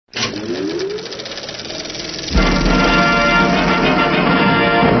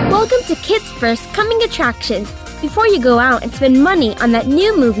First Coming Attractions. Before you go out and spend money on that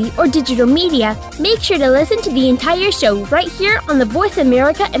new movie or digital media, make sure to listen to the entire show right here on the Voice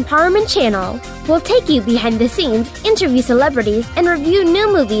America Empowerment Channel. We'll take you behind the scenes, interview celebrities, and review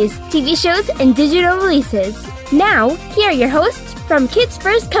new movies, TV shows, and digital releases. Now, here are your hosts from Kids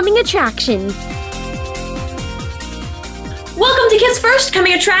First Coming Attractions. Welcome to Kids First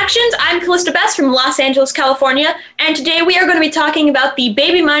Coming Attractions. I'm Calista B from Los Angeles, California, and today we are going to be talking about the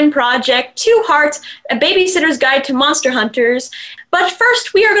Baby Mind Project, Two Hearts, A Babysitter's Guide to Monster Hunters. But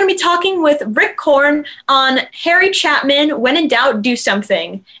first, we are going to be talking with Rick Korn on Harry Chapman, When in Doubt, Do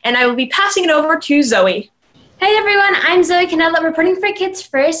Something. And I will be passing it over to Zoe. Hey everyone, I'm Zoe Canella reporting for Kids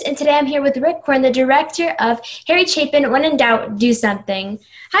First, and today I'm here with Rick Korn, the director of Harry Chapin, When in Doubt, Do Something.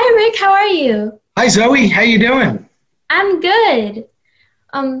 Hi Rick, how are you? Hi Zoe, how you doing? I'm good.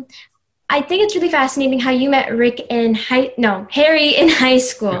 I think it's really fascinating how you met Harry in high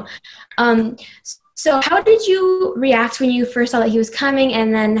school. So how did you react when you first saw that he was coming,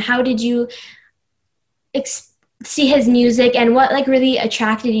 and then how did you see his music, and what really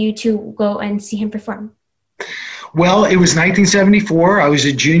attracted you to go and see him perform? Well, it was 1974. I was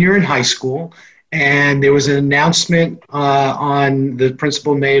a junior in high school, and there was an announcement on the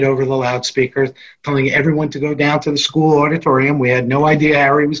principal made over the loudspeakers telling everyone to go down to the school auditorium. We had no idea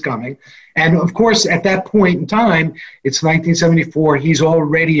Harry was coming. And, of course, at that point in time, it's 1974. He's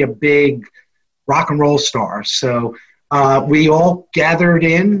already a big rock and roll star. So we all gathered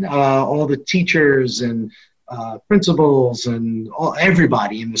in, all the teachers and principals and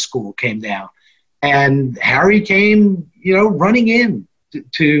everybody in the school came down. And Harry came, running in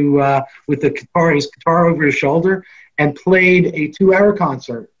to with his guitar over his shoulder, and played a 2-hour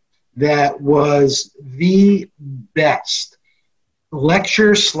concert that was the best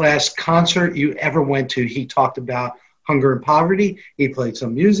lecture/concert you ever went to. He talked about hunger and poverty. He played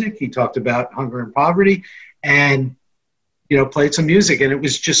some music. He talked about hunger and poverty, and played some music, and it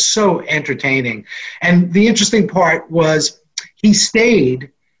was just so entertaining. And the interesting part was he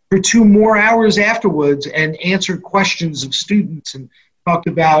stayed for 2 more hours afterwards and answered questions of students and talked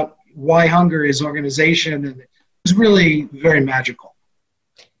about why hunger is organization, and it was really very magical.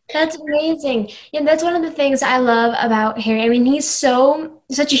 That's amazing. Yeah, that's one of the things I love about Harry. I mean, he's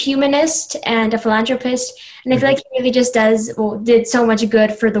such a humanist and a philanthropist, and I feel like he really just did so much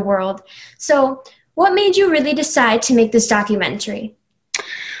good for the world. So what made you really decide to make this documentary?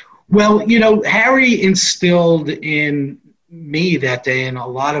 Well, Harry instilled in me that day, and a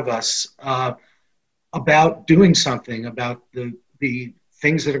lot of us, about doing something about the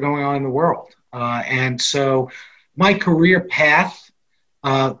things that are going on in the world. And so my career path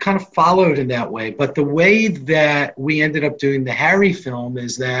kind of followed in that way. But the way that we ended up doing the Harry film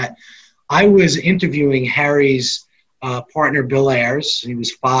is that I was interviewing Harry's partner, Bill Ayers. He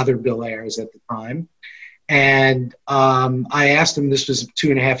was Father Bill Ayers at the time. And I asked him, this was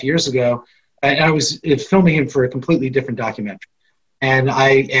 2.5 years ago, and I was filming him for a completely different documentary. And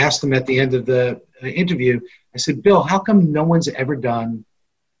I asked him at the end of the interview, I said, Bill, how come no one's ever done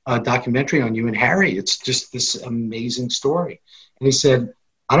a documentary on you and Harry? It's just this amazing story. And he said,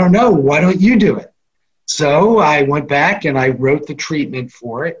 I don't know, why don't you do it? So I went back and I wrote the treatment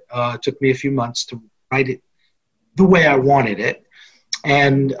for it. It took me a few months to write it the way I wanted it,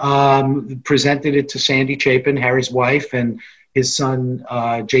 and presented it to Sandy Chapin, Harry's wife, and his son,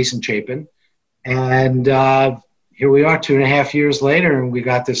 Jason Chapin. And here we are 2.5 years later, and we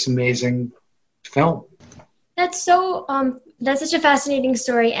got this amazing film. That's such a fascinating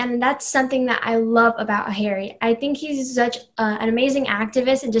story, and that's something that I love about Harry. I think he's such an amazing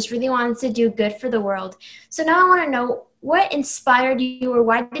activist and just really wants to do good for the world. So now I want to know, what inspired you, or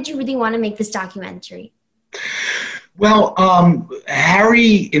why did you really want to make this documentary? Well,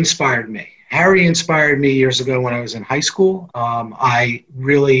 Harry inspired me. Harry inspired me years ago when I was in high school. My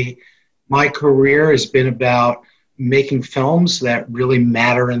career has been about making films that really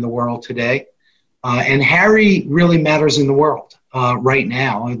matter in the world today. And Harry really matters in the world right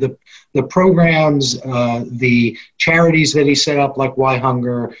now. The programs, the charities that he set up, like Why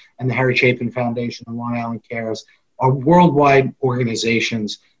Hunger and the Harry Chapin Foundation and Long Island Cares, are worldwide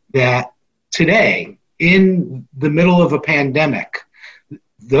organizations that today, in the middle of a pandemic,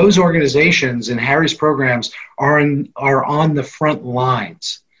 those organizations and Harry's programs are on the front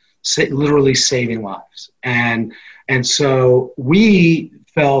lines, literally saving lives. And so we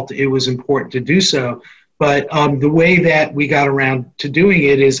felt it was important to do so. But the way that we got around to doing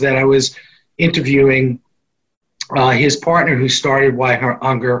it is that I was interviewing his partner who started Why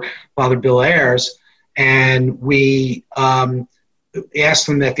Hunger, Father Bill Ayers, and we asked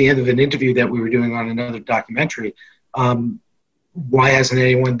him at the end of an interview that we were doing on another documentary, why hasn't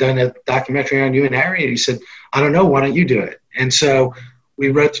anyone done a documentary on you and Harry? And he said, I don't know, why don't you do it? And so we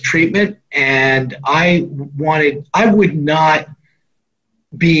wrote the treatment, and I would not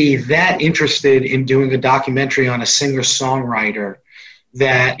be that interested in doing a documentary on a singer-songwriter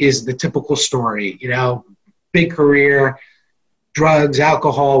that is the typical story, big career, drugs,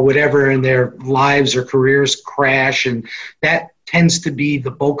 alcohol, whatever, and their lives or careers crash, and that tends to be the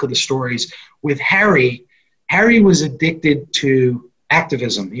bulk of the stories. With Harry was addicted to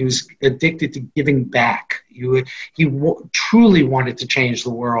activism. He was addicted to giving back. He truly wanted to change the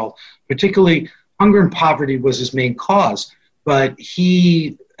world. Particularly, hunger and poverty was his main cause, but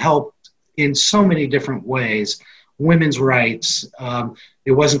he helped in so many different ways. Women's rights.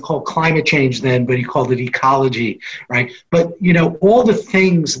 It wasn't called climate change then, but he called it ecology, right? But, all the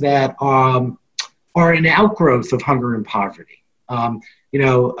things that are an outgrowth of hunger and poverty.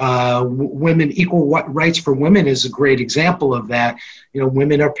 Women, equal rights for women is a great example of that.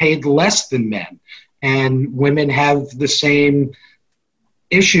 Women are paid less than men, and women have the same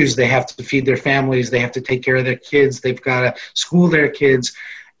issues. They have to feed their families. They have to take care of their kids. They've got to school their kids.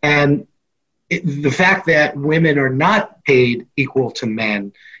 And the fact that women are not paid equal to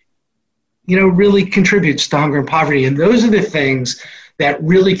men, really contributes to hunger and poverty. And those are the things that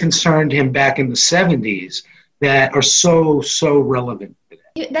really concerned him back in the 70s that are so relevant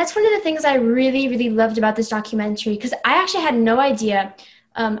today. That's one of the things I really, really loved about this documentary, because I actually had no idea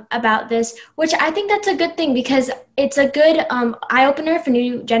about this, which I think that's a good thing, because it's a good eye-opener for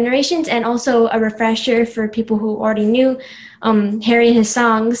new generations, and also a refresher for people who already knew Harry and his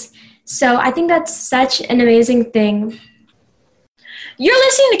songs. So I think that's such an amazing thing. You're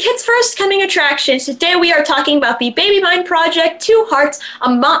listening to Kids First Coming Attractions. Today we are talking about the Baby Mind Project, Two Hearts, a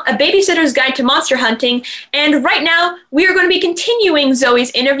Babysitter's Guide to Monster Hunting. And right now we are going to be continuing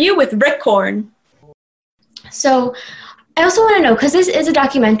Zoe's interview with Rick Korn. So I also want to know, because this is a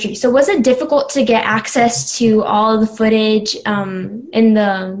documentary, so was it difficult to get access to all the footage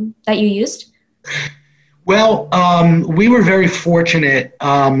that you used? Well, we were very fortunate.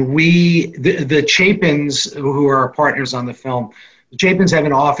 The Chapins, who are our partners on the film, the Chapins have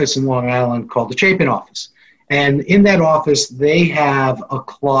an office in Long Island called the Chapin office. And in that office, they have a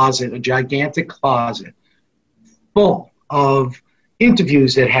closet, a gigantic closet, full of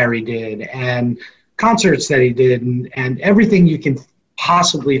interviews that Harry did and concerts that he did and everything you can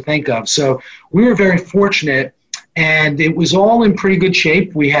possibly think of. So we were very fortunate, and it was all in pretty good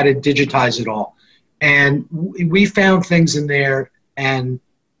shape. We had to digitize it all. And we found things in there and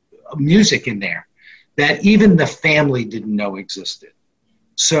music in there that even the family didn't know existed.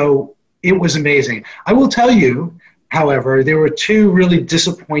 So it was amazing. I will tell you, however, there were two really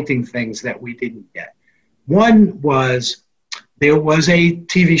disappointing things that we didn't get. One was there was a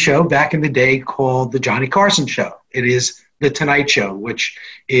TV show back in the day called The Johnny Carson Show. It is The Tonight Show, which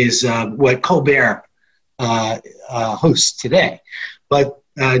is what Colbert hosts today. But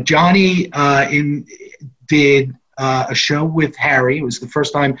Johnny did a show with Harry. It was the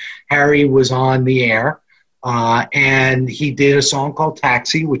first time Harry was on the air. And he did a song called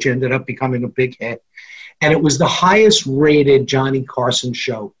Taxi, which ended up becoming a big hit. And it was the highest rated Johnny Carson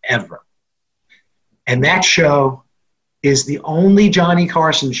show ever. And that show is the only Johnny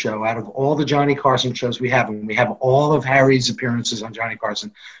Carson show out of all the Johnny Carson shows we have, and we have all of Harry's appearances on Johnny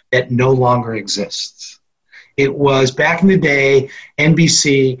Carson, that no longer exists. It was, back in the day,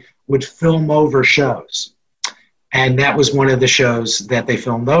 NBC would film over shows. And that was one of the shows that they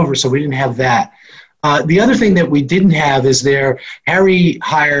filmed over, so we didn't have that. The other thing that we didn't have is Harry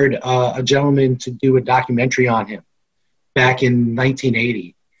hired a gentleman to do a documentary on him back in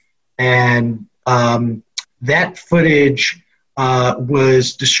 1980. And that footage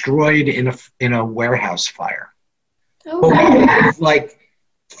was destroyed in a warehouse fire. Oh, but we have like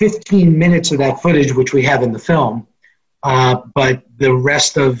 15 minutes of that footage, which we have in the film, but the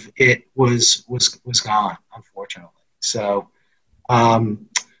rest of it was gone, unfortunately. So,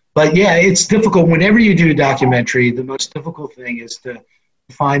 but yeah, it's difficult. Whenever you do a documentary, the most difficult thing is to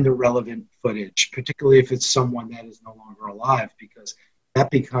find the relevant footage, particularly if it's someone that is no longer alive, because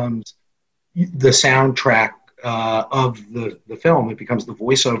that becomes the soundtrack of the film. It becomes the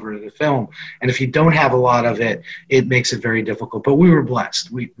voiceover of the film. And if you don't have a lot of it, it makes it very difficult. But we were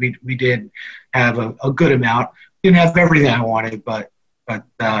blessed. We did have a good amount. Didn't have everything I wanted, but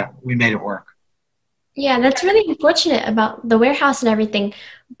we made it work. Yeah, that's really unfortunate about the warehouse and everything.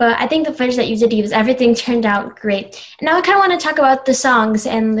 But I think the footage that you did use, everything turned out great. And now I kind of want to talk about the songs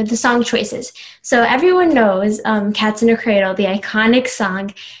and the song choices. So everyone knows Cats in a Cradle, the iconic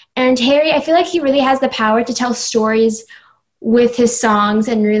song. And Harry, I feel like he really has the power to tell stories with his songs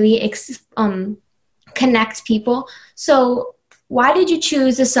and really connect people. So why did you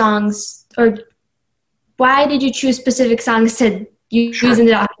choose the songs, or why did you choose specific songs to use in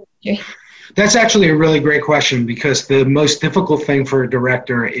the documentary? That's actually a really great question, because the most difficult thing for a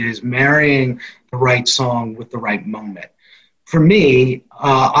director is marrying the right song with the right moment. For me,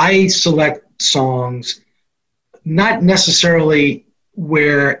 I select songs not necessarily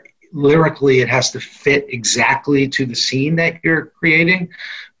where lyrically it has to fit exactly to the scene that you're creating,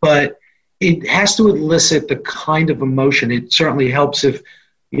 but it has to elicit the kind of emotion. It certainly helps if,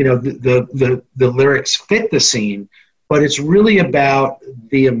 you know, the lyrics fit the scene, but it's really about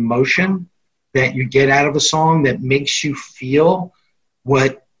the emotion that you get out of a song that makes you feel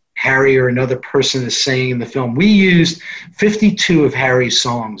what Harry or another person is saying in the film. We used 52 of Harry's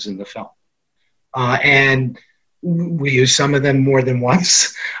songs in the film, and we used some of them more than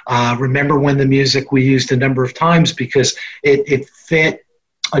once. Remember When the Music we used a number of times because it fit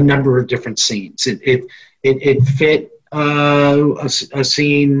a number of different scenes. It fit a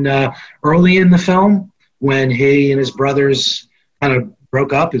scene early in the film when he and his brothers kind of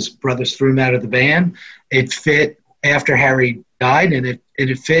broke up. His brothers threw him out of the band. It fit after Harry died, and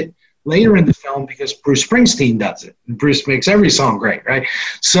it fit later in the film because Bruce Springsteen does it. And Bruce makes every song great, right?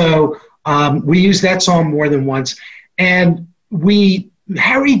 So we used that song more than once. And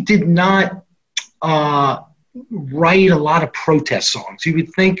Harry did not write a lot of protest songs. You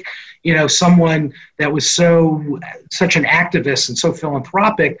would think, you know, someone that was such an activist and so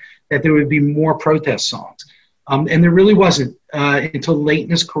philanthropic that there would be more protest songs. And there really wasn't until late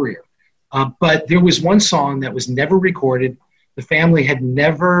in his career. But there was one song that was never recorded. The family had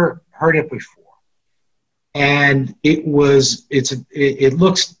never heard it before. And it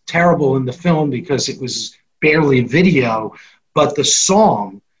looks terrible in the film because it was barely video, but the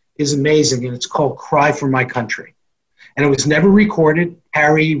song is amazing, and it's called Cry for My Country. And it was never recorded.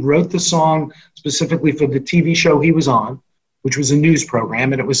 Harry wrote the song specifically for the TV show he was on, which was a news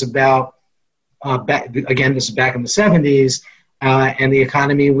program, and it was about, this is back in the 70s, and the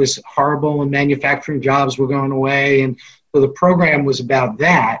economy was horrible, and manufacturing jobs were going away, and so the program was about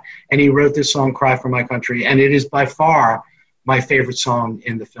that, and he wrote this song, Cry for My Country, and it is by far my favorite song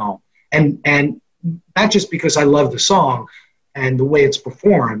in the film. And not just because I love the song and the way it's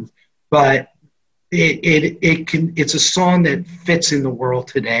performed, but it's a song that fits in the world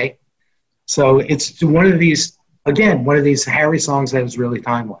today. So it's one of these Harry songs that is really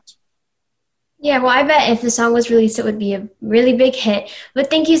timeless. Yeah, well, I bet if the song was released, it would be a really big hit.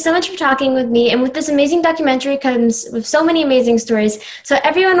 But thank you so much for talking with me. And with this amazing documentary comes with so many amazing stories. So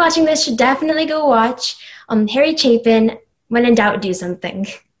everyone watching this should definitely go watch Harry Chapin. When in doubt, do something.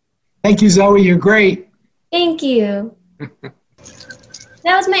 Thank you, Zoe. You're great. Thank you.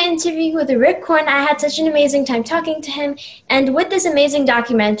 That was my interview with Rick Korn. I had such an amazing time talking to him. And with this amazing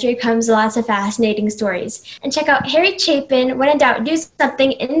documentary comes lots of fascinating stories. And check out Harry Chapin, When in Doubt, Do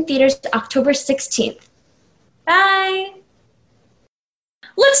Something in theaters October 16th. Bye!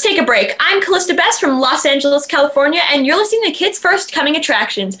 Let's take a break. I'm Calista B from Los Angeles, California, and you're listening to Kids First Coming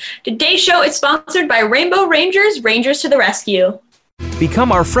Attractions. Today's show is sponsored by Rainbow Rangers, Rangers to the Rescue.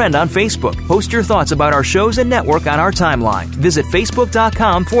 Become our friend on Facebook. Post your thoughts about our shows and network on our timeline. Visit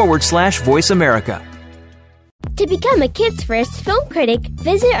facebook.com/Voice America. To become a Kids First film critic,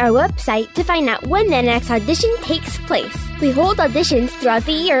 visit our website to find out when the next audition takes place. We hold auditions throughout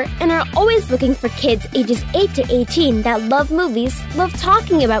the year and are always looking for kids ages 8 to 18 that love movies, love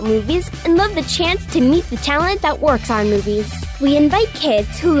talking about movies, and love the chance to meet the talent that works on movies. We invite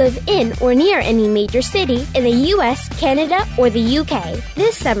kids who live in or near any major city in the US, Canada, or the UK.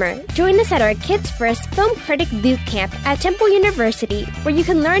 This summer, join us at our Kids First Film Critic Boot Camp at Temple University, where you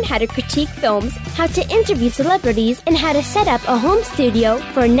can learn how to critique films, how to interview celebrities, and how to set up a home studio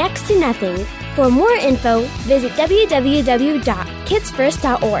for next to nothing. For more info, visit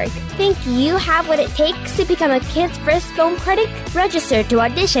www.kidsfirst.org. Think you have what it takes to become a Kids First film critic? Register to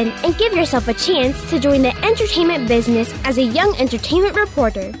audition and give yourself a chance to join the entertainment business as a young entertainment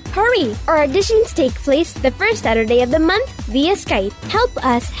reporter. Hurry! Our auditions take place the first Saturday of the month via Skype. Help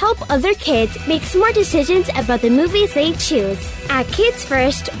us help other kids make smart decisions about the movies they choose. At Kids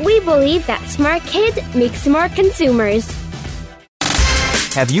First, we believe that smart kids make smart consumers.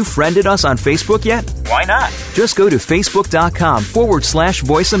 Have you friended us on Facebook yet? Why not? Just go to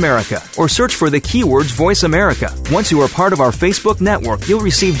facebook.com/Voice America or search for the keywords Voice America. Once you are part of our Facebook network, you'll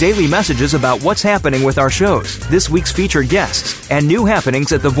receive daily messages about what's happening with our shows, this week's featured guests, and new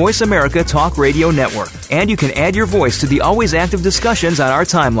happenings at the Voice America Talk Radio Network. And you can add your voice to the always active discussions on our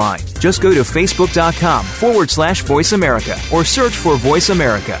timeline. Just go to facebook.com/Voice America or search for Voice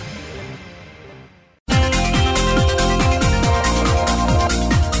America.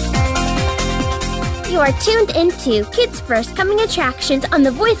 You are tuned into Kids First Coming Attractions on the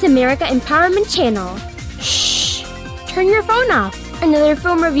Voice America Empowerment Channel. Shh! Turn your phone off. Another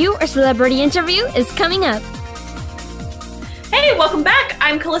film review or celebrity interview is coming up. Hey, welcome back.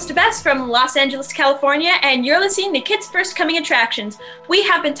 I'm Calista B from Los Angeles, California, and you're listening to Kids First Coming Attractions. We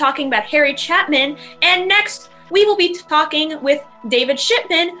have been talking about Harry Chapman, and next we will be talking with David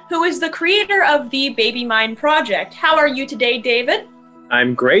Shipman, who is the creator of the Baby Mind Project. How are you today, David?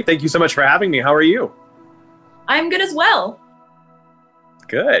 I'm great. Thank you so much for having me. How are you? I'm good as well.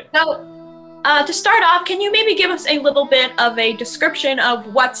 Good. Now, to start off, can you maybe give us a little bit of a description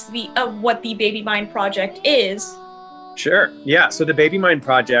of what the Baby Mind Project is? Sure. Yeah. So the Baby Mind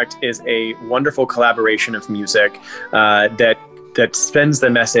Project is a wonderful collaboration of music that sends the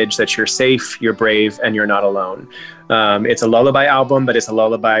message that you're safe, you're brave, and you're not alone. It's a lullaby album, but it's a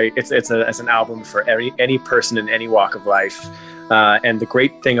lullaby. It's an album for any person in any walk of life. And the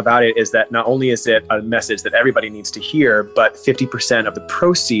great thing about it is that not only is it a message that everybody needs to hear, but 50% of the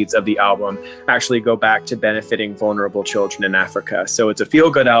proceeds of the album actually go back to benefiting vulnerable children in Africa. So it's a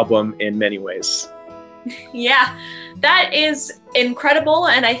feel-good album in many ways. Yeah, that is incredible.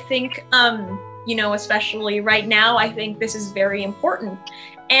 And I think, especially right now, I think this is very important.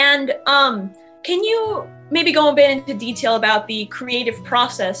 And can you maybe go a bit into detail about the creative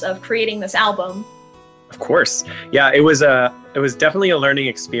process of creating this album? Of course. Yeah, it was definitely a learning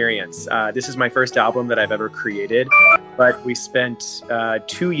experience. This is my first album that I've ever created, but we spent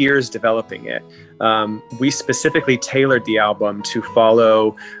 2 years developing it. We specifically tailored the album to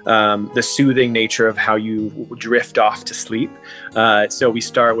follow the soothing nature of how you drift off to sleep. So we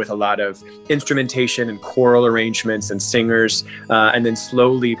start with a lot of instrumentation and choral arrangements and singers, and then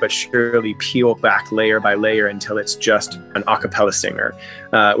slowly but surely peel back layer by layer until it's just an a cappella singer,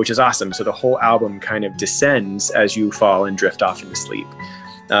 which is awesome. So the whole album kind of descends as you fall and drift off into sleep.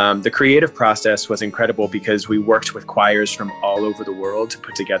 The creative process was incredible because we worked with choirs from all over the world to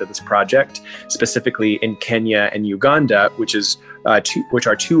put together this project, specifically in Kenya and Uganda, which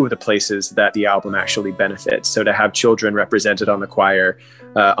are two of the places that the album actually benefits. So to have children represented on the choir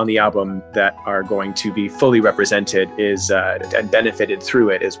on the album that are going to be fully represented and benefited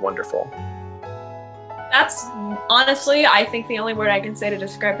through it is wonderful. That's honestly, I think the only word I can say to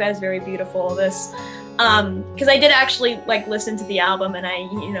describe that is very beautiful. Because I did actually listen to the album, and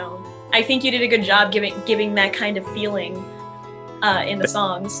I think you did a good job giving that kind of feeling in the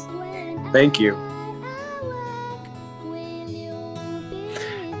songs. Thank you.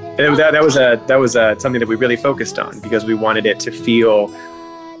 And that was something that we really focused on because we wanted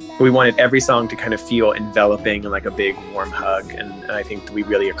every song to kind of feel enveloping and like a big warm hug, and I think we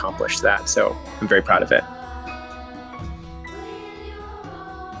really accomplished that. So I'm very proud of it.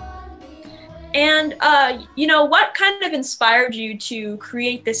 And, what kind of inspired you to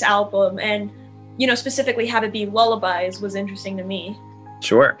create this album and, specifically have it be lullabies was interesting to me.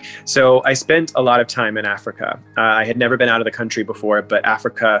 Sure. So I spent a lot of time in Africa. I had never been out of the country before, but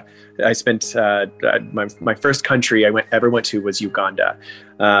Africa, I spent my first country I ever went to was Uganda.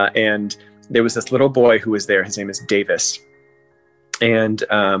 And there was this little boy who was there. His name is Davis. And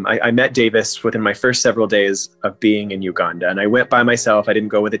I met Davis within my first several days of being in Uganda. And I went by myself. I didn't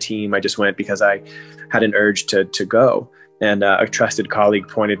go with a team. I just went because I had an urge to go. And a trusted colleague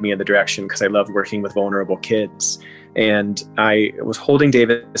pointed me in the direction because I loved working with vulnerable kids. And I was holding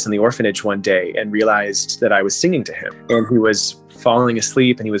Davis in the orphanage one day and realized that I was singing to him. And he was falling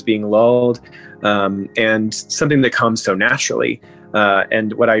asleep and he was being lulled. And something that comes so naturally.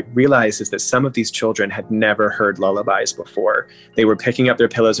 And what I realized is that some of these children had never heard lullabies before. They were picking up their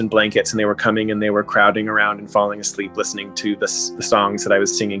pillows and blankets and they were coming and they were crowding around and falling asleep listening to the songs that I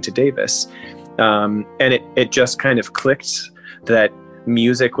was singing to Davis. And it just kind of clicked that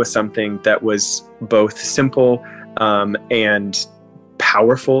music was something that was both simple and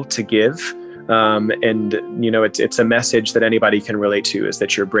powerful to give. It's a message that anybody can relate to, is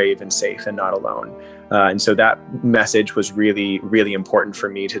that you're brave and safe and not alone. And so that message was really, really important for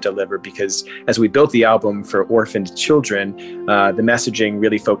me to deliver because as we built the album for orphaned children, the messaging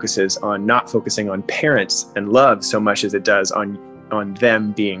really focuses on not focusing on parents and love so much as it does on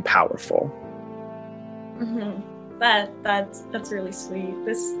them being powerful. Mm-hmm. That's really sweet.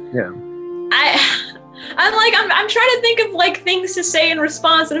 Yeah. I'm trying to think of things to say in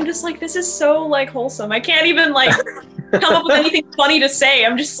response, and I'm just like, this is so wholesome. I can't even come up with anything funny to say.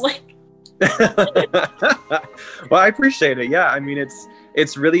 I'm just like. Well, I appreciate it. Yeah, I mean,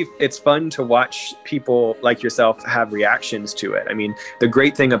 it's fun to watch people like yourself have reactions to it. I mean, the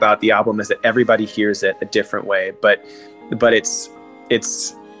great thing about the album is that everybody hears it a different way, but it's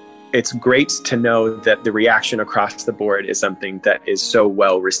it's great to know that the reaction across the board is something that is so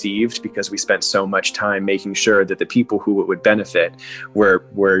well received, because we spent so much time making sure that the people who it would benefit were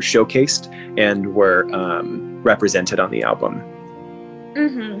showcased and were represented on the album.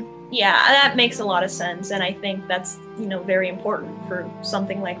 Yeah, that makes a lot of sense, and I think that's, very important for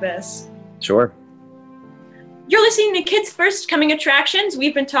something like this. Sure. You're listening to Kids First Coming Attractions.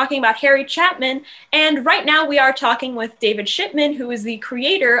 We've been talking about Harry Chapman, and right now we are talking with David Shipman, who is the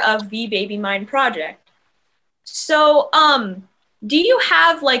creator of the Baby Mine Project. So, do you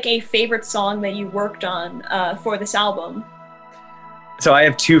have like a favorite song that you worked on for this album? So I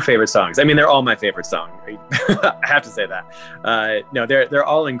have two favorite songs. I mean, they're all my favorite songs. I have to say that. No, they're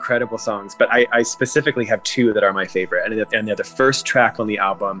all incredible songs, but I specifically have two that are my favorite, and they're the first track on the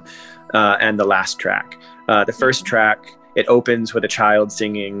album and the last track. The first track, it opens with a child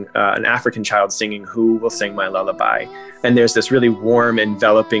singing, an African child singing, "Who Will Sing My Lullaby?" And there's this really warm,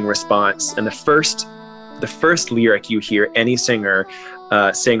 enveloping response. And the first lyric you hear any singer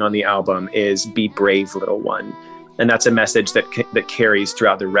sing on the album is "Be brave, little one." And that's a message that carries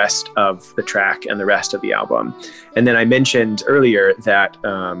throughout the rest of the track and the rest of the album. And then I mentioned earlier that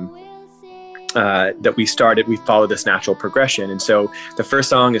we followed this natural progression. And so the first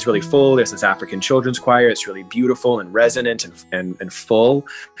song is really full. There's this African children's choir. It's really beautiful and resonant and full.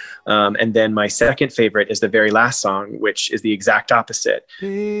 And then my second favorite is the very last song, which is the exact opposite.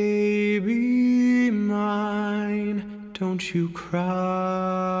 Baby mine, don't you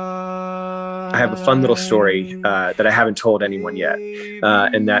cry. I have a fun little story that I haven't told anyone yet.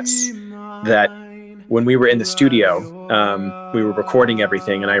 And that's that when we were in the studio, we were recording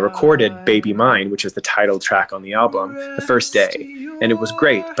everything, and I recorded Baby Mine, which is the title track on the album, the first day. And it was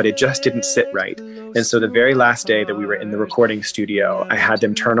great, but it just didn't sit right. And so the very last day that we were in the recording studio, I had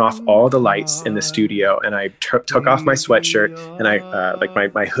them turn off all the lights in the studio, and I took off my sweatshirt and I like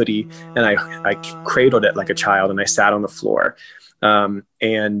my hoodie, and I cradled it like a child, and I sat on the floor.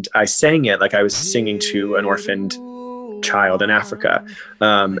 And I sang it like I was singing to an orphaned child in Africa.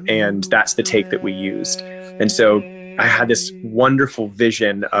 And that's the take that we used. And so I had this wonderful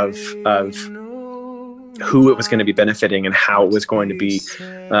vision of who it was going to be benefiting and how it was going to be,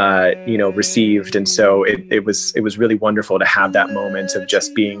 received. And so it was really wonderful to have that moment of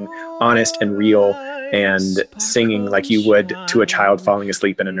just being honest and real and singing like you would to a child falling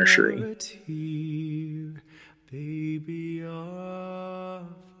asleep in a nursery.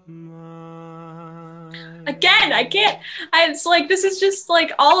 Again, I can't. It's like, this is just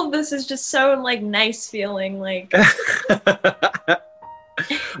like, all of this is just so like nice feeling, like.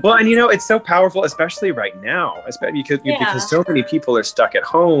 Well, and it's so powerful, especially right now, because so many people are stuck at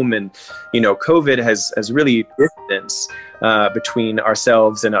home, and COVID has really distance between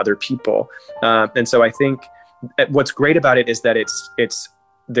ourselves and other people, and so I think what's great about it is that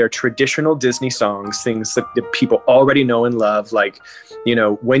they're traditional Disney songs, things that people already know and love, like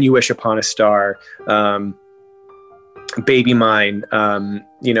 "When You Wish Upon a Star," Baby Mine,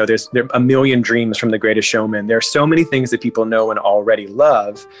 there's a million dreams from The Greatest Showman. There are so many things that people know and already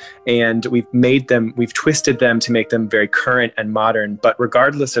love, and we've twisted them to make them very current and modern. But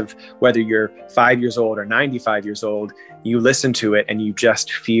regardless of whether you're 5 years old or 95 years old, you listen to it and you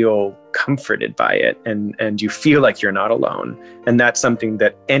just feel comforted by it, and you feel like you're not alone. And that's something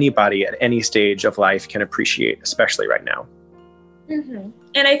that anybody at any stage of life can appreciate, especially right now. Mm-hmm.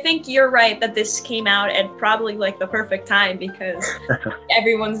 And I think you're right that this came out at probably like the perfect time, because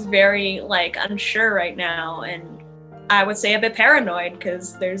everyone's very like unsure right now, and I would say a bit paranoid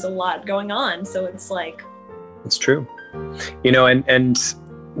because there's a lot going on. So it's like, it's true, and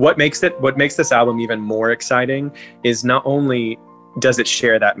what makes this album even more exciting is not only does it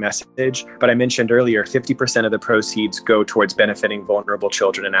share that message, but I mentioned earlier, 50% of the proceeds go towards benefiting vulnerable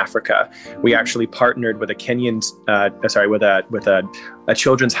children in Africa. We actually partnered with with a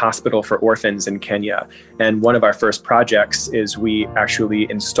children's hospital for orphans in Kenya. And one of our first projects is we actually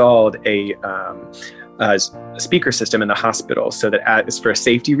installed a speaker system in the hospital, so that it's for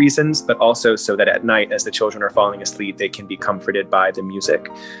safety reasons, but also so that at night, as the children are falling asleep, they can be comforted by the music.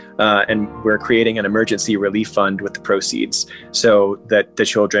 And we're creating an emergency relief fund with the proceeds, so that the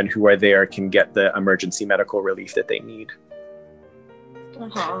children who are there can get the emergency medical relief that they need.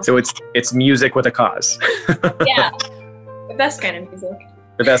 Uh-huh. So it's music with a cause. Yeah, the best kind of music.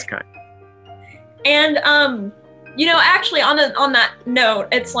 The best kind. And actually on that note,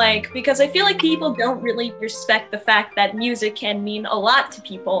 it's like, because I feel like people don't really respect the fact that music can mean a lot to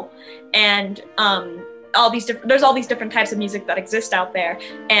people, and there's all these different types of music that exist out there,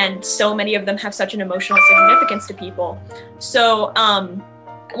 and so many of them have such an emotional significance to people. So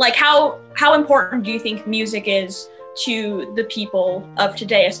like how important do you think music is to the people of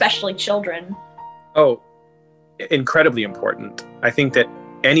today, especially children? Oh, incredibly important. I think that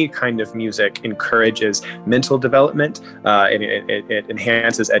any kind of music encourages mental development. It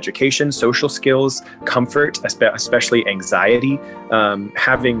enhances education, social skills, comfort, especially anxiety.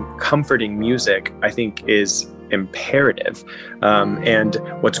 Having comforting music, I think, is imperative. And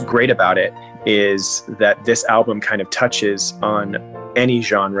what's great about it is that this album kind of touches on any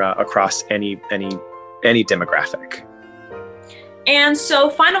genre across any demographic. And so,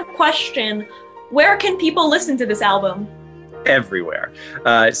 final question, where can people listen to this album? Everywhere.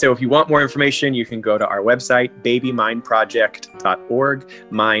 So if you want more information, you can go to our website, babymindproject.org,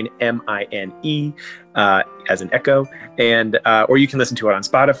 mine, M-I-N-E, as an echo, and or you can listen to it on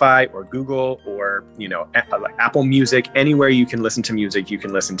Spotify or Google or, like Apple Music. Anywhere you can listen to music, you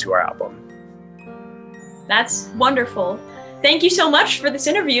can listen to our album. That's wonderful. Thank you so much for this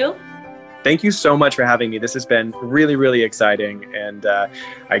interview. Thank you so much for having me. This has been really, really exciting, and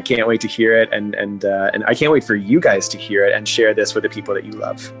I can't wait to hear it, and I can't wait for you guys to hear it and share this with the people that you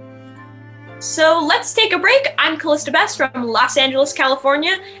love. So let's take a break. I'm Calista Best from Los Angeles,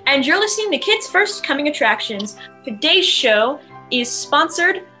 California, and you're listening to Kids First Coming Attractions. Today's show is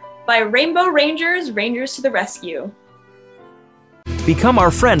sponsored by Rainbow Rangers, Rangers to the Rescue. Become our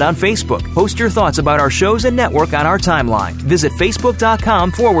friend on Facebook. Post your thoughts about our shows and network on our timeline. Visit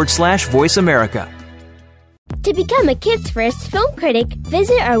facebook.com/Voice America. To become a Kids First film critic,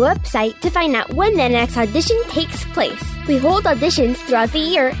 visit our website to find out when the next audition takes place. We hold auditions throughout the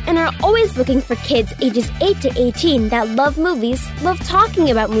year and are always looking for kids ages 8 to 18 that love movies, love talking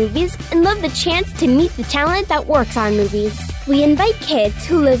about movies, and love the chance to meet the talent that works on movies. We invite kids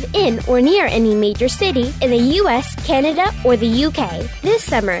who live in or near any major city in the US, Canada, or the UK. This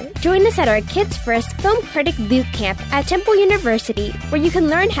summer, join us at our Kids First Film Critic Boot Camp at Temple University, where you can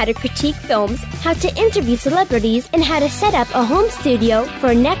learn how to critique films, how to interview celebrities, and how to set up a home studio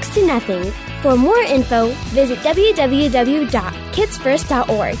for next to nothing. For more info, visit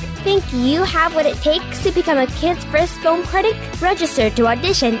www.kidsfirst.org. Think you have what it takes to become a Kids First film critic? Register to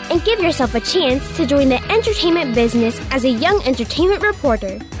audition and give yourself a chance to join the entertainment business as a young entertainment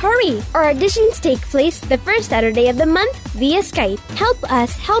reporter. Hurry! Our auditions take place the first Saturday of the month via Skype. Help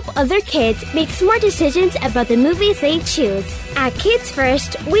us help other kids make smart decisions about the movies they choose. At Kids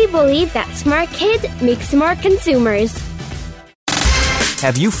First, we believe that smart kids make smart consumers.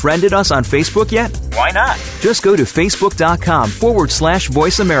 Have you friended us on Facebook yet? Why not? Just go to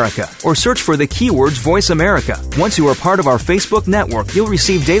facebook.com/Voice America or search for the keywords Voice America. Once you are part of our Facebook network, you'll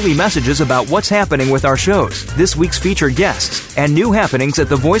receive daily messages about what's happening with our shows, this week's featured guests, and new happenings at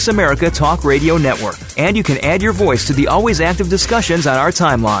the Voice America Talk Radio Network. And you can add your voice to the always active discussions on our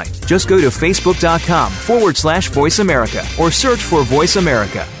timeline. Just go to facebook.com/Voice America or search for Voice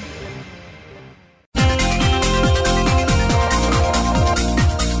America.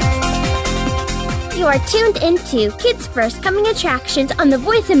 You are tuned into Kids First Coming Attractions on the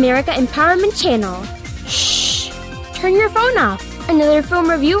Voice America Empowerment Channel. Shh! Turn your phone off. Another film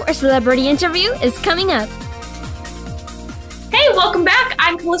review or celebrity interview is coming up. Hey, welcome back.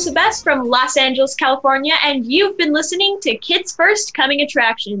 I'm Calista Best from Los Angeles, California, and you've been listening to Kids First Coming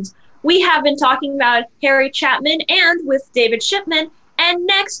Attractions. We have been talking about Harry Chapman and with David Shipman, and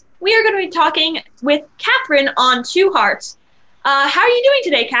next we are going to be talking with Katherine on Two Hearts. How are you doing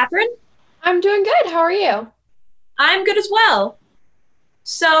today, Katherine? I'm doing good. How are you? I'm good as well.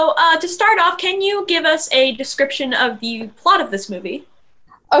 So, to start off, can you give us a description of the plot of this movie?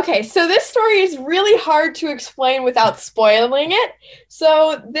 Okay, so this story is really hard to explain without spoiling it.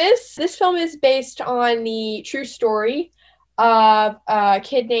 So this film is based on the true story of a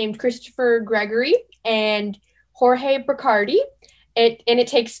kid named Christopher Gregory and Jorge Bacardi. It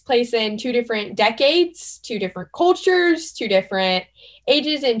takes place in 2 different decades, 2 different cultures, 2 different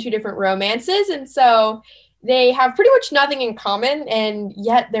ages, and 2 different romances. And so they have pretty much nothing in common, and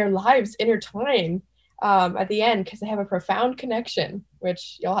yet their lives intertwine at the end because they have a profound connection,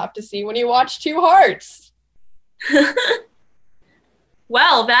 which you'll have to see when you watch Two Hearts.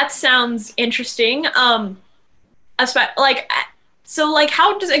 Well, that sounds interesting. How does that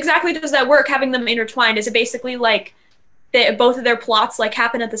work, having them intertwined? Is it basically like both of their plots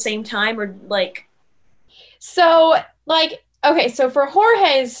happen at the same time, or like? So for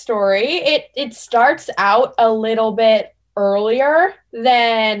Jorge's story, it starts out a little bit earlier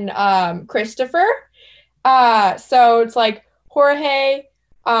than Christopher. So it's like Jorge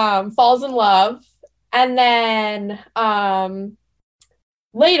falls in love, and then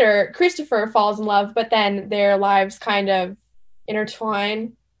later Christopher falls in love, but then their lives kind of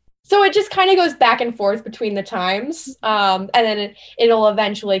intertwine. So it just kind of goes back and forth between the times, and then it'll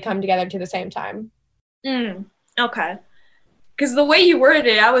eventually come together to the same time. Okay. Because the way you worded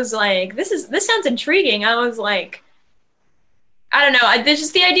it, I was like, this sounds intriguing. I was like, I don't know. There's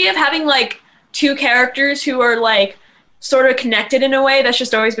just the idea of having like two characters who are like sort of connected in a way that's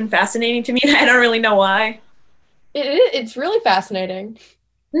just always been fascinating to me. I don't really know why. It's really fascinating.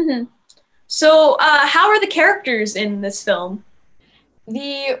 Mm-hmm. So, how are the characters in this film?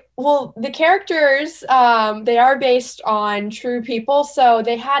 The characters, they are based on true people, so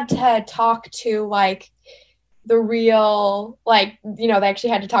they had to talk to like the real, like, you know, they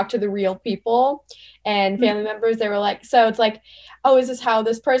actually had to talk to the real people and family members. They were like, so it's like, oh, is this how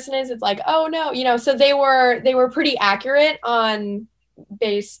this person is? It's like, oh no, you know, so they were pretty accurate on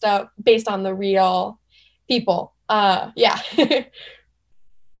based on the real people. Yeah.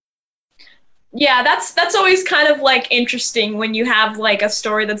 Yeah, that's always kind of like interesting when you have like a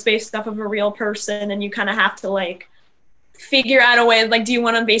story that's based off of a real person and you kind of have to like figure out a way, like, do you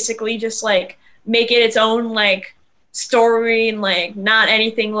want to basically just like make it its own like story and like not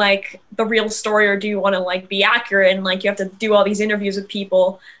anything like the real story, or do you want to like be accurate and like you have to do all these interviews with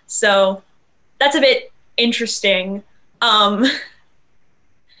people? So that's a bit interesting. And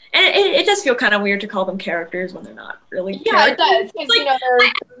it does feel kind of weird to call them characters when they're not really characters. Yeah, it does, because, like, you know,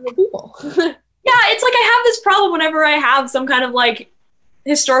 they're people. Yeah, it's like I have this problem whenever I have some kind of like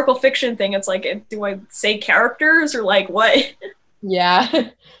historical fiction thing. It's like, do I say characters or like what? Yeah.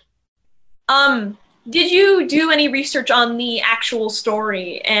 Did you do any research on the actual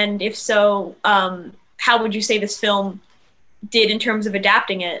story? And if so, how would you say this film did in terms of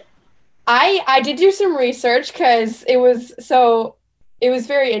adapting it? I did do some research because it was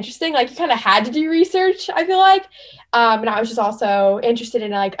very interesting. Like, you kind of had to do research, I feel like. And I was just also interested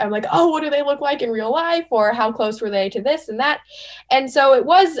in, like, I'm like, oh, what do they look like in real life? Or how close were they to this and that? And so it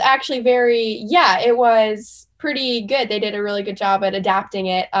was actually it was pretty good. They did a really good job at adapting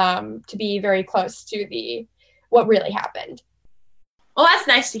it to be very close to what really happened. Well, that's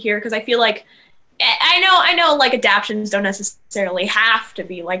nice to hear, because I feel like, I know like adaptations don't necessarily have to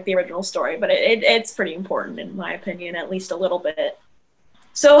be like the original story, but it's pretty important in my opinion, at least a little bit.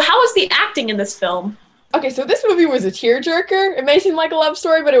 So how was the acting in this film? Okay, so this movie was a tearjerker. It may seem like a love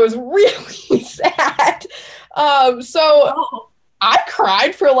story, but it was really sad. I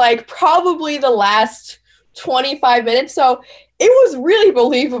cried for like probably the last 25 minutes. So it was really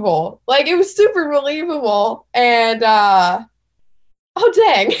believable. Like, it was super believable. And oh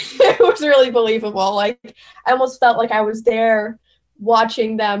dang, it was really believable. Like, I almost felt like I was there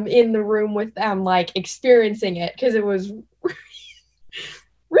watching them in the room with them, like experiencing it, because it was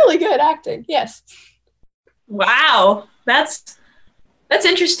really good acting. Yes. Wow, that's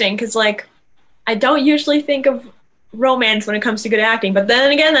interesting, because like I don't usually think of romance when it comes to good acting, but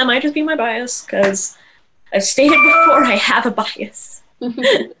then again, that might just be my bias, because I've stated before I have a bias.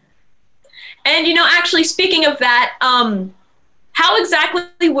 And you know, actually, speaking of that, how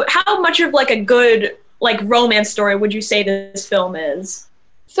much of like a good like romance story would you say this film is?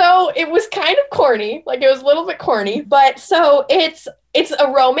 So it was kind of corny, like it was a little bit corny, but so it's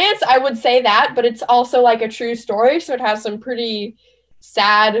a romance, I would say that, but it's also like a true story, so it has some pretty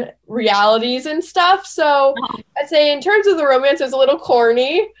sad realities and stuff. So I'd say in terms of the romance, it's a little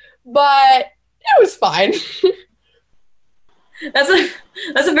corny, but it was fine. That's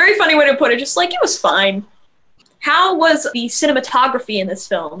a very funny way to put it, just like it was fine. How was the cinematography in this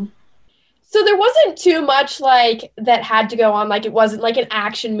film? So there wasn't too much like that had to go on, like it wasn't like an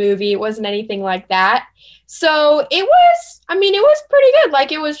action movie, it wasn't anything like that. So it was pretty good.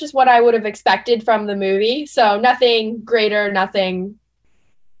 Like, it was just what I would have expected from the movie. So nothing greater, nothing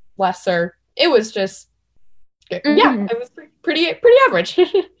lesser. It was just good. Mm-hmm. Yeah, it was pretty average.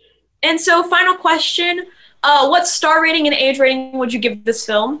 And so, final question, what star rating and age rating would you give this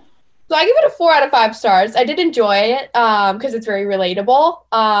film? So I give it a 4 out of 5 stars. I did enjoy it because it's very relatable.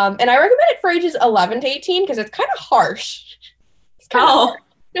 And I recommend it for ages 11 to 18 because it's kind of harsh. Harsh.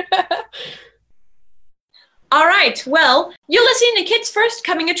 All right, well, you're listening to Kids First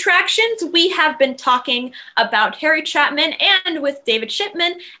Coming Attractions. We have been talking about Harry Chapman and with David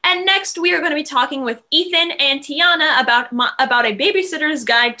Shipman, and next we are going to be talking with Ethan and Tiana about a babysitter's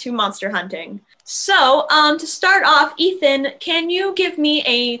guide to monster hunting. So, to start off, Ethan, can you give me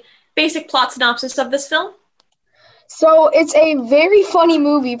a basic plot synopsis of this film? So, it's a very funny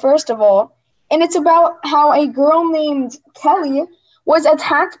movie, first of all, and it's about how a girl named Kelly was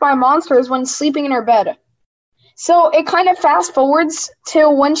attacked by monsters when sleeping in her bed. So it kind of fast forwards to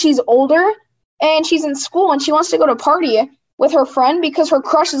when she's older and she's in school and she wants to go to a party with her friend because her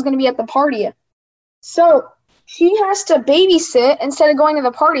crush is going to be at the party. So she has to babysit instead of going to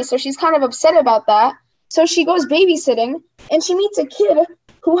the party. So she's kind of upset about that. So she goes babysitting and she meets a kid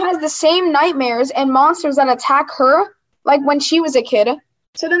who has the same nightmares and monsters that attack her, like when she was a kid.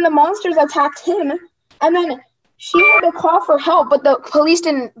 So then the monsters attacked him, and then she had to call for help, but the police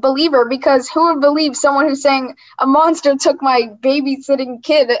didn't believe her because who would believe someone who's saying a monster took my babysitting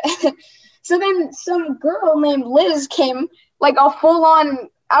kid? So then some girl named Liz came, like a full-on,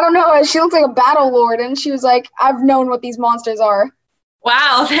 I don't know, she looked like a battle lord, and she was like, I've known what these monsters are.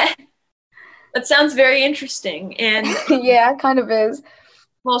 Wow, that sounds very interesting. And yeah, it kind of is.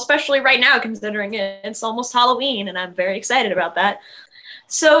 Well, especially right now, considering it's almost Halloween, and I'm very excited about that.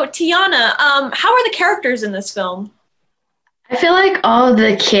 So, Tiana, how are the characters in this film? I feel like all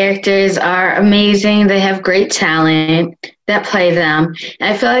the characters are amazing. They have great talent that play them.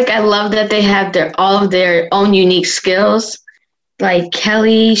 And I feel like I love that they have all of their own unique skills. Like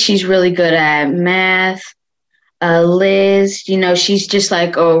Kelly, she's really good at math. Liz, she's just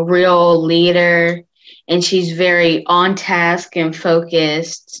like a real leader, and she's very on task and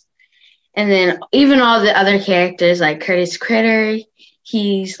focused. And then even all the other characters, like Curtis Critter,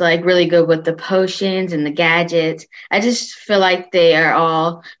 he's like really good with the potions and the gadgets. I just feel like they are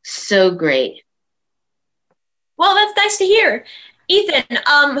all so great. Well, that's nice to hear. Ethan,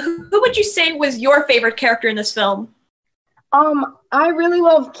 who would you say was your favorite character in this film? I really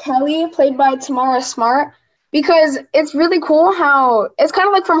love Kelly, played by Tamara Smart, because it's really cool how it's kind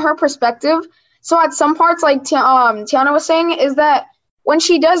of like from her perspective. So at some parts, like Tiana was saying, is that when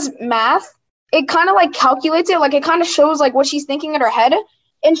she does math, it kind of like calculates it, like it kind of shows like what she's thinking in her head,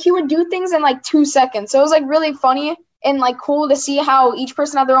 and she would do things in like 2 seconds. So it was like really funny and like cool to see how each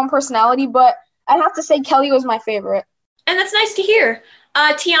person had their own personality, but I'd have to say Kelly was my favorite. And that's nice to hear.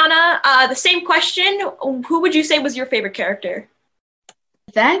 Tiana, the same question. Who would you say was your favorite character?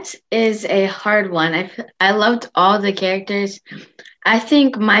 That is a hard one. I loved all the characters. I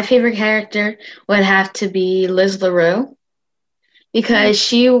think my favorite character would have to be Liz LaRue, because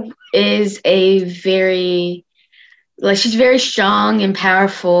she is she's very strong and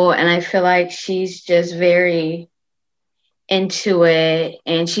powerful, and I feel like she's just very into it,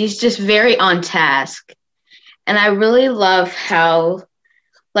 and she's just very on task. And I really love how,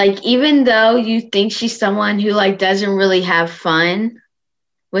 like, even though you think she's someone who like doesn't really have fun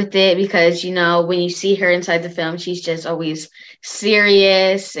with it, because when you see her inside the film, she's just always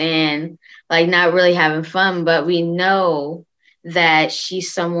serious and like not really having fun, but we know that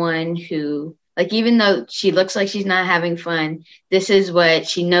she's someone who, like, even though she looks like she's not having fun, this is what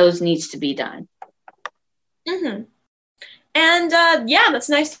she knows needs to be done. Mm-hmm. And that's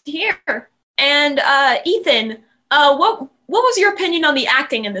nice to hear. And Ethan, what was your opinion on the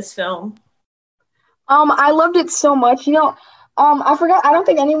acting in this film? I loved it so much. I forgot. I don't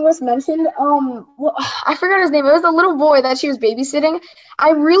think anyone was mentioned. I forgot his name. It was the little boy that she was babysitting.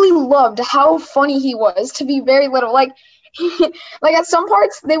 I really loved how funny he was to be very little. Like, like at some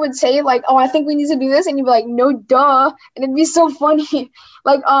parts they would say like, "Oh, I think we need to do this," and you'd be like, "No, duh," and it'd be so funny.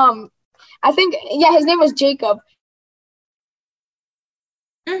 Like, I think his name was Jacob.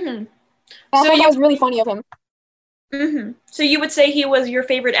 Mm-hmm. I thought that was really funny of him. Mm-hmm. So you would say he was your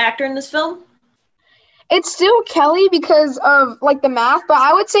favorite actor in this film? It's still Kelly because of like the math, but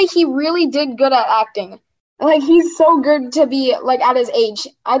I would say he really did good at acting. Like, he's so good to be like at his age.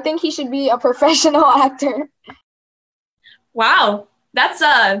 I think he should be a professional actor. Wow, that's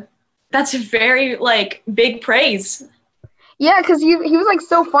very like big praise. Yeah, because he was like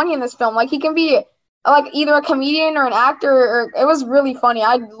so funny in this film. Like, he can be like either a comedian or an actor. Or it was really funny.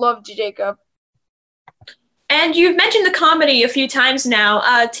 I loved Jacob. And you've mentioned the comedy a few times now.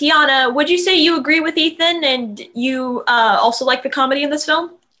 Tiana, would you say you agree with Ethan and you also like the comedy in this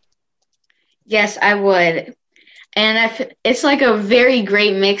film? Yes, I would. And it's like a very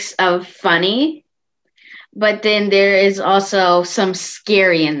great mix of funny, but then there is also some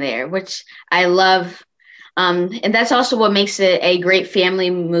scary in there, which I love. And that's also what makes it a great family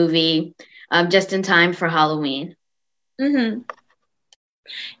movie, just in time for Halloween. Mm-hmm.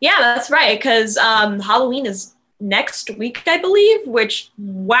 Yeah, that's right, because Halloween is next week, I believe, which,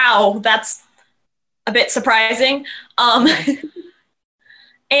 wow, that's a bit surprising. And,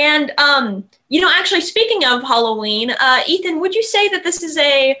 actually, speaking of Halloween, Ethan, would you say that this is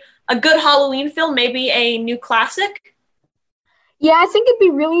a good Halloween film, maybe a new classic? Yeah, I think it'd be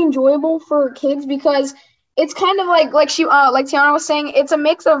really enjoyable for kids because it's kind of like Tiana was saying, it's a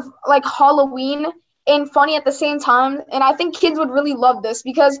mix of like Halloween and funny at the same time, and I think kids would really love this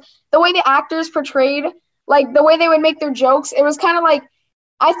because the way the actors portrayed, like the way they would make their jokes, it was kind of like,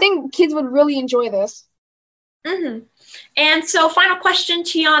 I think kids would really enjoy this. Mm-hmm. And so, final question,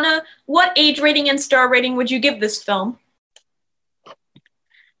 Tiana, what age rating and star rating would you give this film?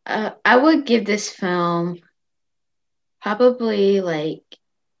 I would give this film probably like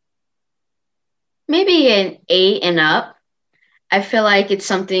Maybe an 8 and up. I feel like it's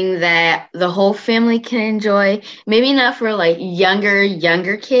something that the whole family can enjoy. Maybe not for like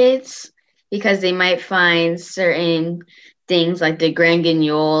younger kids, because they might find certain things like the Grand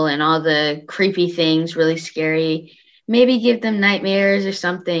Guignol and all the creepy things really scary. Maybe give them nightmares or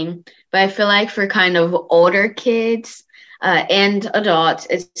something. But I feel like for kind of older kids and adults,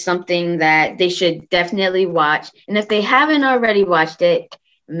 it's something that they should definitely watch. And if they haven't already watched it,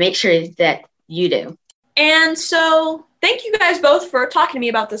 make sure that you do. And so, thank you guys both for talking to me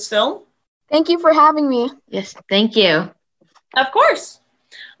about this film. Thank you for having me. Yes, thank you. Of course.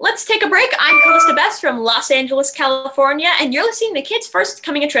 Let's take a break. I'm Calista B from Los Angeles, California, and you're listening to Kids First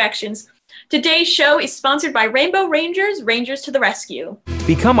Coming Attractions. Today's show is sponsored by Rainbow Rangers, Rangers to the Rescue.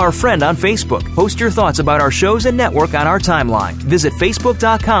 Become our friend on Facebook. Post your thoughts about our shows and network on our timeline. Visit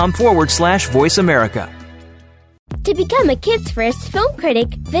facebook.com/Voice America. To become a Kids First film critic,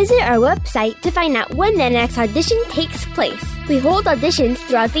 visit our website to find out when the next audition takes place. We hold auditions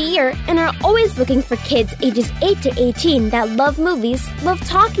throughout the year and are always looking for kids ages 8 to 18 that love movies, love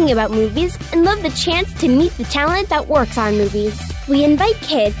talking about movies, and love the chance to meet the talent that works on movies. We invite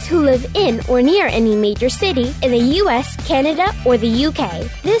kids who live in or near any major city in the US, Canada, or the UK.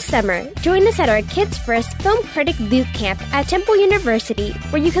 This summer, join us at our Kids First Film Critic Boot Camp at Temple University,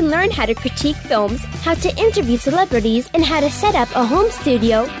 where you can learn how to critique films, how to interview celebrities, and how to set up a home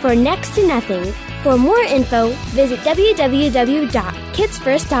studio for next to nothing. For more info, visit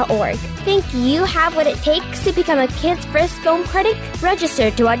www.kidsfirst.org. Think you have what it takes to become a Kids First film critic?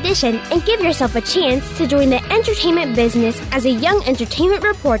 Register to audition and give yourself a chance to join the entertainment business as a young entertainment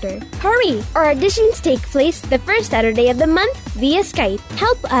reporter. Hurry! Our auditions take place the first Saturday of the month via Skype.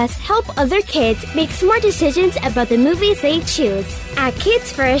 Help us help other kids make smart decisions about the movies they choose. At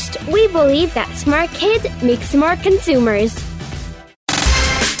Kids First, we believe that smart kids make smart consumers.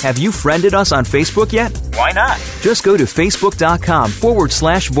 Have you friended us on Facebook yet? Why not? Just go to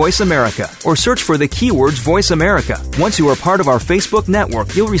facebook.com/Voice America or search for the keywords Voice America. Once you are part of our Facebook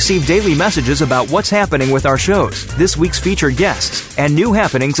network, you'll receive daily messages about what's happening with our shows, this week's featured guests, and new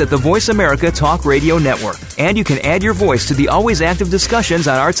happenings at the Voice America Talk Radio Network. And you can add your voice to the always active discussions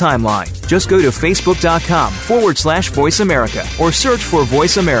on our timeline. Just go to facebook.com/Voice America or search for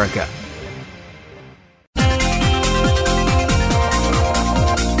Voice America.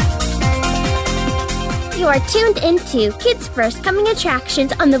 You are tuned into Kids First Coming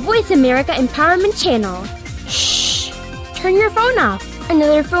Attractions on the Voice America Empowerment Channel. Shh! Turn your phone off.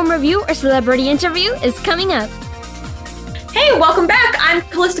 Another film review or celebrity interview is coming up. Hey, welcome back. I'm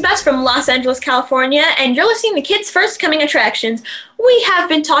Calista B from Los Angeles, California, and you're listening to Kids First Coming Attractions. We have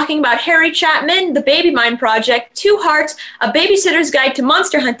been talking about Harry Chapman, the Baby Mine Project, Two Hearts, A Babysitter's Guide to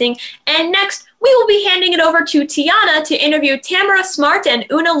Monster Hunting, and next we will be handing it over to Tiana to interview Tamara Smart and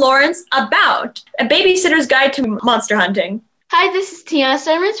Oona Laurence about A Babysitter's Guide to Monster Hunting. Hi, this is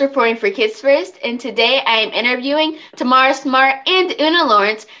Tiana reporting for Kids First, and today I am interviewing Tamara Smart and Oona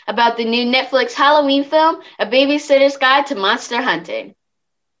Laurence about the new Netflix Halloween film, A Babysitter's Guide to Monster Hunting.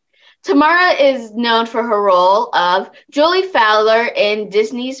 Tamara is known for her role of Julie Fowler in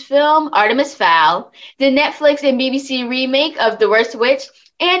Disney's film Artemis Fowl, the Netflix and BBC remake of The Worst Witch,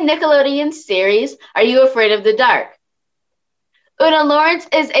 and Nickelodeon's series Are You Afraid of the Dark? Oona Laurence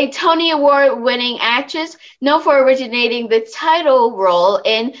is a Tony Award-winning actress known for originating the title role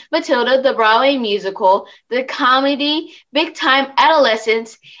in Matilda, the Broadway musical, the comedy Big Time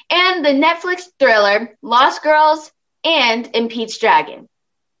Adolescence, and the Netflix thriller Lost Girls and In Pete's Dragon.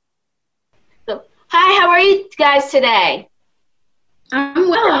 So, hi, how are you guys today? I'm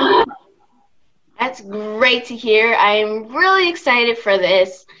well. That's great to hear. I'm really excited for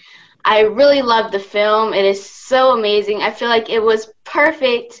this. I really love the film. It is so amazing. I feel like it was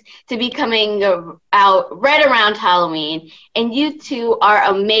perfect to be coming out right around Halloween, and you two are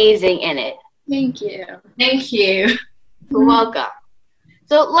amazing in it. Thank you. Thank you. You're welcome.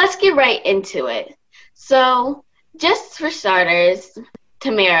 So let's get right into it. So just for starters,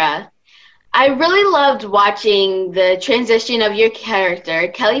 Tamara, I really loved watching the transition of your character,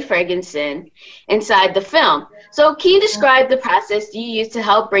 Kelly Ferguson, inside the film. So can you describe the process you used to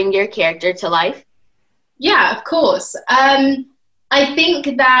help bring your character to life? Yeah, of course. I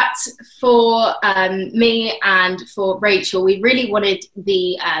think that for me and for Rachel, we really wanted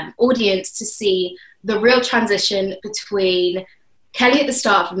the audience to see the real transition between Kelly at the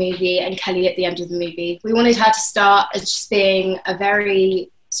start of the movie and Kelly at the end of the movie. We wanted her to start as just being a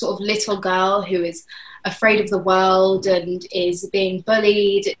very sort of little girl who is afraid of the world and is being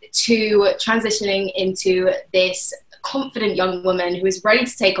bullied, to transitioning into this confident young woman who is ready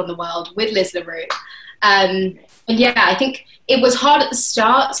to take on the world with Liz LaRue. And yeah, I think it was hard at the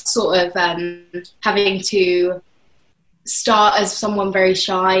start, sort of having to start as someone very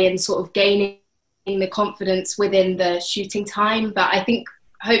shy and sort of gaining the confidence within the shooting time. But I think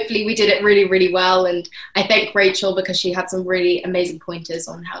hopefully we did it really, really well. And I thank Rachel because she had some really amazing pointers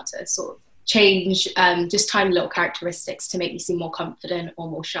on how to sort of change just tiny little characteristics to make me seem more confident or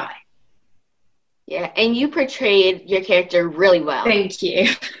more shy. Yeah, and you portrayed your character really well. Thank you.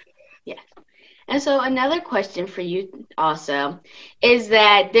 Yeah. And so another question for you also is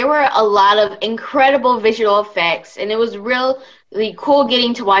that there were a lot of incredible visual effects, and it was really cool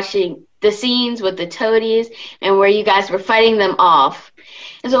getting to watching the scenes with the toadies and where you guys were fighting them off.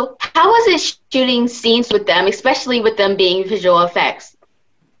 And so how was it shooting scenes with them, especially with them being visual effects?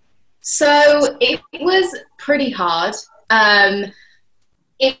 So it was pretty hard.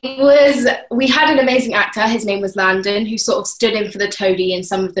 We had an amazing actor, his name was Landon, who sort of stood in for the toady in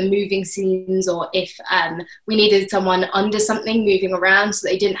some of the moving scenes, or if we needed someone under something moving around so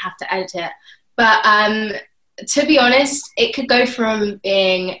they didn't have to edit it. But to be honest, it could go from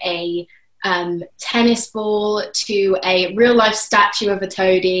being a tennis ball to a real life statue of a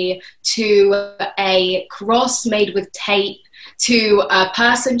toady to a cross made with tape to a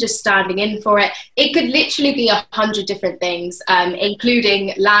person just standing in for it. It could literally be 100 different things,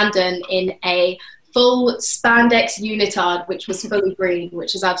 including Landon in a full spandex unitard, which was fully green,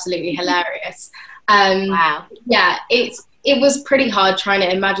 which is absolutely hilarious. Wow. Yeah, it was pretty hard trying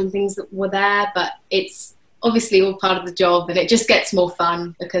to imagine things that were there, but it's obviously all part of the job, and it just gets more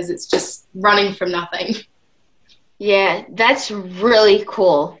fun because it's just running from nothing. Yeah, that's really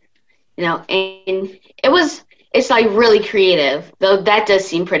cool. And it's like really creative, though that does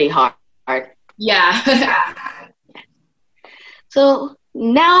seem pretty hard. Yeah. So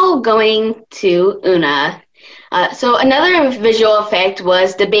now going to Oona. So another visual effect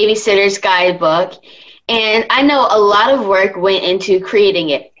was the Babysitter's Guidebook, and I know a lot of work went into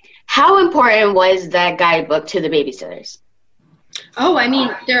creating it. How important was that guidebook to the babysitters? Oh, I mean,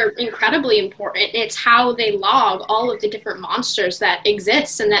 they're incredibly important. It's how they log all of the different monsters that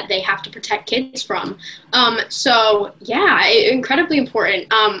exist and that they have to protect kids from. So yeah, incredibly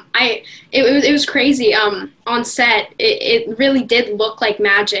important. It was crazy. On set, it really did look like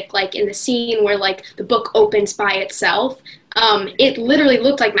magic. Like in the scene where like the book opens by itself, it literally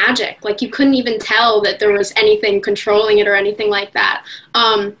looked like magic. Like you couldn't even tell that there was anything controlling it or anything like that.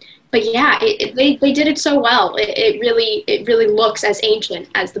 But yeah, they did it so well. It really looks as ancient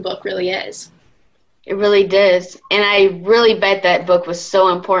as the book really is. It really does. And I really bet that book was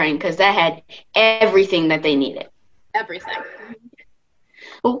so important because that had everything that they needed. Everything.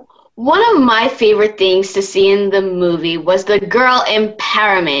 Well, one of my favorite things to see in the movie was the girl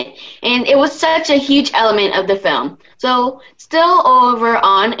empowerment. And it was such a huge element of the film. So still over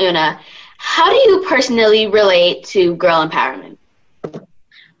on Oona, how do you personally relate to girl empowerment?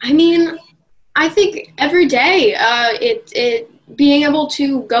 I mean, I think every day, it being able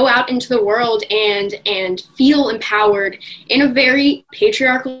to go out into the world and feel empowered in a very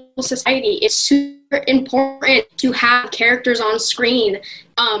patriarchal society is super important to have characters on screen,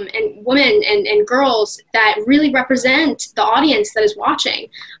 and women and girls that really represent the audience that is watching.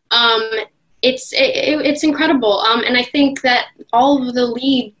 It's incredible, and I think that all of the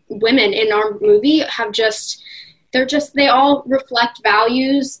lead women in our movie have they all reflect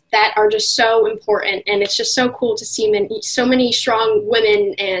values that are just so important, and it's just so cool to see so many strong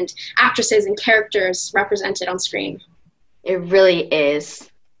women and actresses and characters represented on screen. It really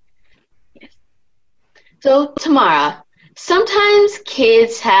is. Yes. So, Tamara, sometimes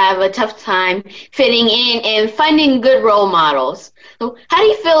kids have a tough time fitting in and finding good role models. So how do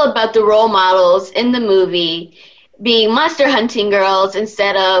you feel about the role models in the movie being monster hunting girls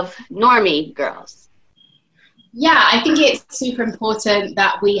instead of normie girls? Yeah, I think it's super important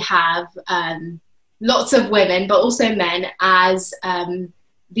that we have lots of women, but also men, as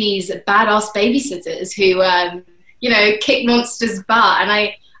these badass babysitters who, kick monsters' butt. And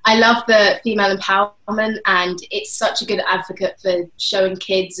I love the female empowerment, and it's such a good advocate for showing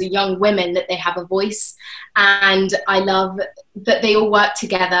kids, young women, that they have a voice. And I love that they all work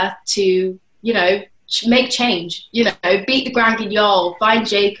together to, make change, beat the Grand Guignol, find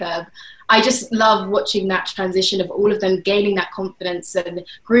Jacob. I just love watching that transition of all of them gaining that confidence and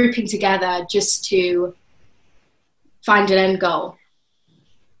grouping together just to find an end goal.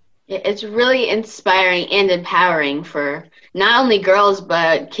 It's really inspiring and empowering for not only girls,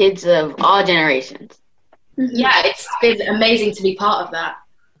 but kids of all generations. Yeah, it's been amazing to be part of that.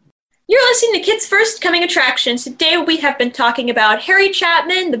 You're listening to Kids First Coming Attractions. Today we have been talking about Harry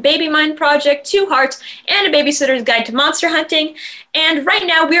Chapman, the Baby Mind Project, 2 Hearts, and A Babysitter's Guide to Monster Hunting. And right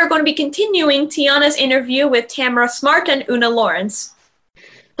now we are going to be continuing Tiana's interview with Tamara Smart and Oona Laurence.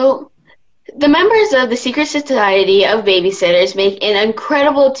 So, the members of the Secret Society of Babysitters make an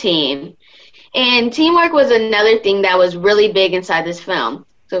incredible team. And teamwork was another thing that was really big inside this film.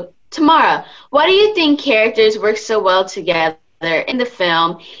 So, Tamara, why do you think characters work so well together in the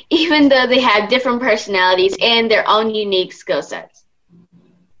film, even though they have different personalities and their own unique skill sets?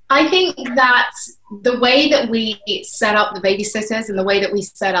 I think that the way that we set up the babysitters and the way that we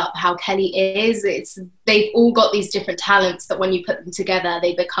set up how Kelly is, they've all got these different talents that when you put them together,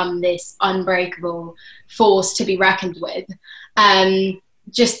 they become this unbreakable force to be reckoned with.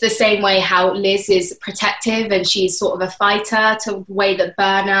 Just the same way how Liz is protective and she's sort of a fighter, to the way that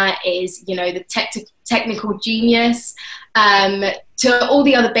Berna is, the technical genius, to all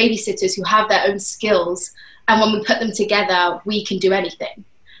the other babysitters who have their own skills. And when we put them together, we can do anything.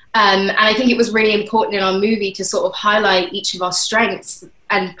 And I think it was really important in our movie to sort of highlight each of our strengths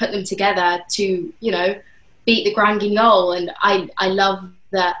and put them together to, beat the grand guignol. And I love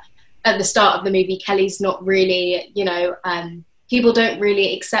that at the start of the movie, Kelly's not really, people don't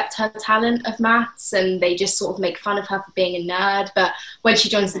really accept her talent of maths and they just sort of make fun of her for being a nerd. But when she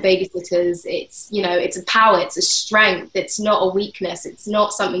joins the babysitters, it's a power, it's a strength, it's not a weakness, it's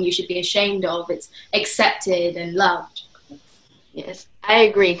not something you should be ashamed of, it's accepted and loved. Yes, I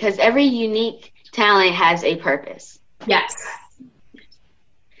agree, because every unique talent has a purpose. Yes.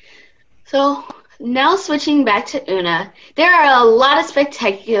 So now switching back to Oona, there are a lot of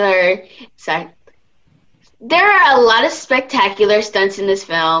spectacular stunts in this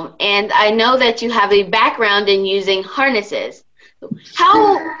film, and I know that you have a background in using harnesses.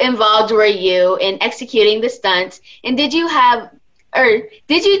 How involved were you in executing the stunts, and did you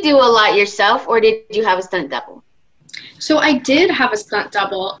do a lot yourself, or did you have a stunt double? So I did have a stunt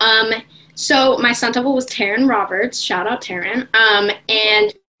double. So my stunt double was Taryn Roberts, shout out Taryn,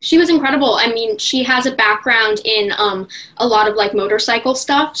 and she was incredible. I mean, she has a background in a lot of motorcycle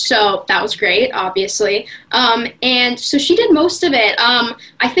stuff, so that was great, obviously. And so she did most of it.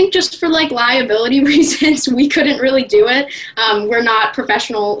 I think just for liability reasons, we couldn't really do it. We're not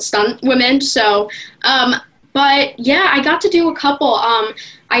professional stunt women, so. But yeah, I got to do a couple.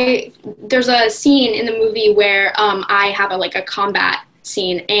 There's a scene in the movie where I have a combat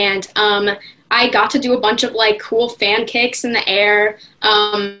scene, and I got to do a bunch of cool fan kicks in the air,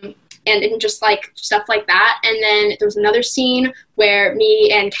 and just stuff like that. And then there's another scene where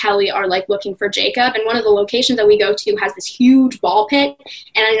me and Kelly are looking for Jacob, and one of the locations that we go to has this huge ball pit,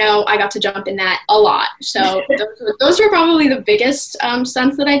 and I know I got to jump in that a lot. So those were probably the biggest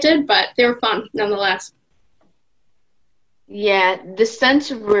stunts that I did, but they were fun nonetheless. Yeah, the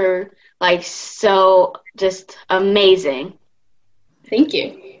stunts were so just amazing. Thank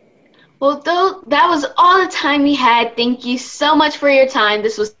you. Well, though, that was all the time we had. Thank you so much for your time.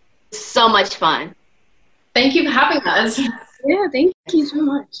 This was so much fun. Thank you for having us. Yeah, thank you so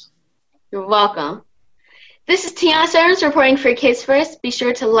much. You're welcome. This is Tiana reporting for Kids First. Be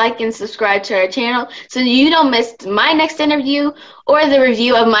sure to like and subscribe to our channel so you don't miss my next interview or the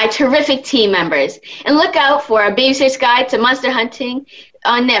review of my terrific team members. And look out for A Babysitter's Guide to Monster Hunting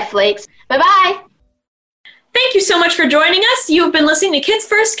on Netflix. Bye-bye. Thank you so much for joining us. You have been listening to Kids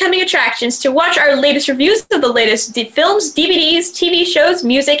First Coming Attractions. To watch our latest reviews of the latest films, DVDs, TV shows,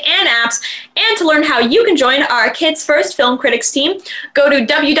 music, and apps, and to learn how you can join our Kids First Film Critics team, go to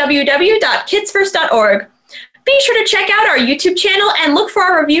www.kidsfirst.org. Be sure to check out our YouTube channel and look for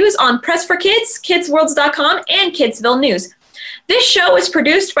our reviews on Press for Kids, kidsworlds.com, and Kidsville News. This show is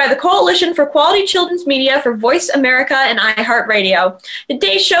produced by the Coalition for Quality Children's Media for Voice America and iHeartRadio.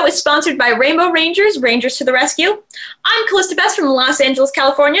 Today's show is sponsored by Rainbow Rangers, Rangers to the Rescue. I'm Calista B from Los Angeles,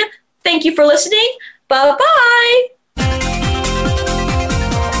 California. Thank you for listening. Bye-bye.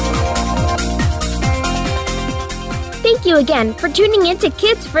 Thank you again for tuning in to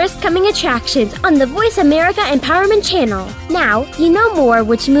Kids First Coming Attractions on the Voice America Empowerment Channel. Now, you know more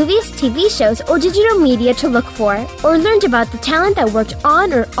which movies, TV shows, or digital media to look for, or learned about the talent that worked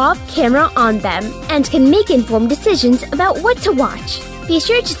on or off camera on them, and can make informed decisions about what to watch. Be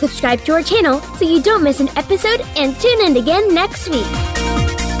sure to subscribe to our channel so you don't miss an episode, and tune in again next week.